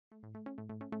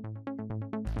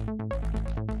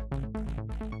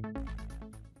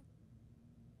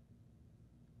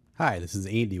Hi, this is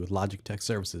Andy with Logic Tech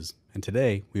Services, and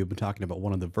today we will be talking about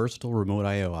one of the versatile remote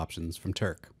I/O options from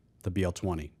Turck, the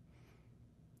BL20.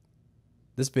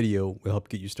 This video will help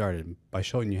get you started by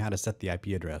showing you how to set the IP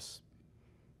address.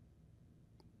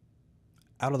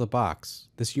 Out of the box,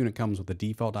 this unit comes with a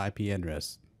default IP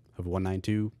address of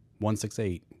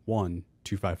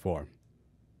 192.168.1.254.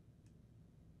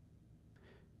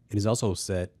 It is also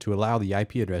set to allow the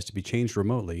IP address to be changed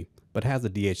remotely, but has a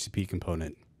DHCP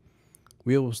component.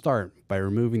 We will start by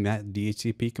removing that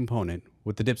DHCP component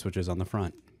with the dip switches on the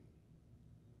front.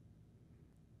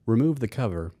 Remove the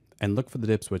cover and look for the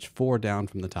dip switch 4 down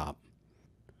from the top.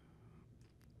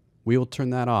 We will turn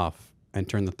that off and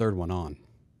turn the third one on.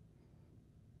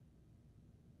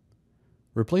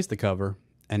 Replace the cover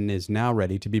and it is now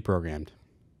ready to be programmed.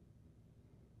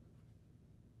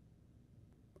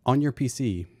 On your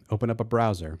PC, open up a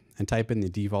browser and type in the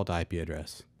default IP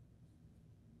address.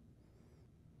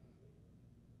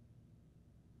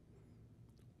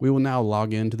 We will now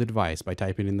log into the device by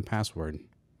typing in the password.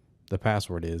 The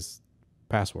password is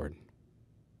password.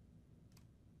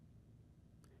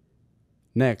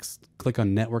 Next, click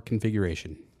on Network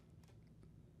Configuration.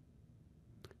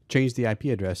 Change the IP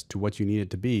address to what you need it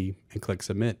to be and click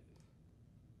Submit.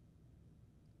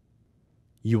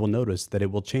 You will notice that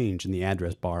it will change in the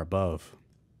address bar above.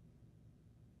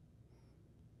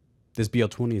 This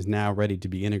BL20 is now ready to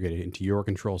be integrated into your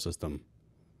control system.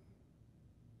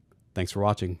 Thanks for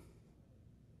watching.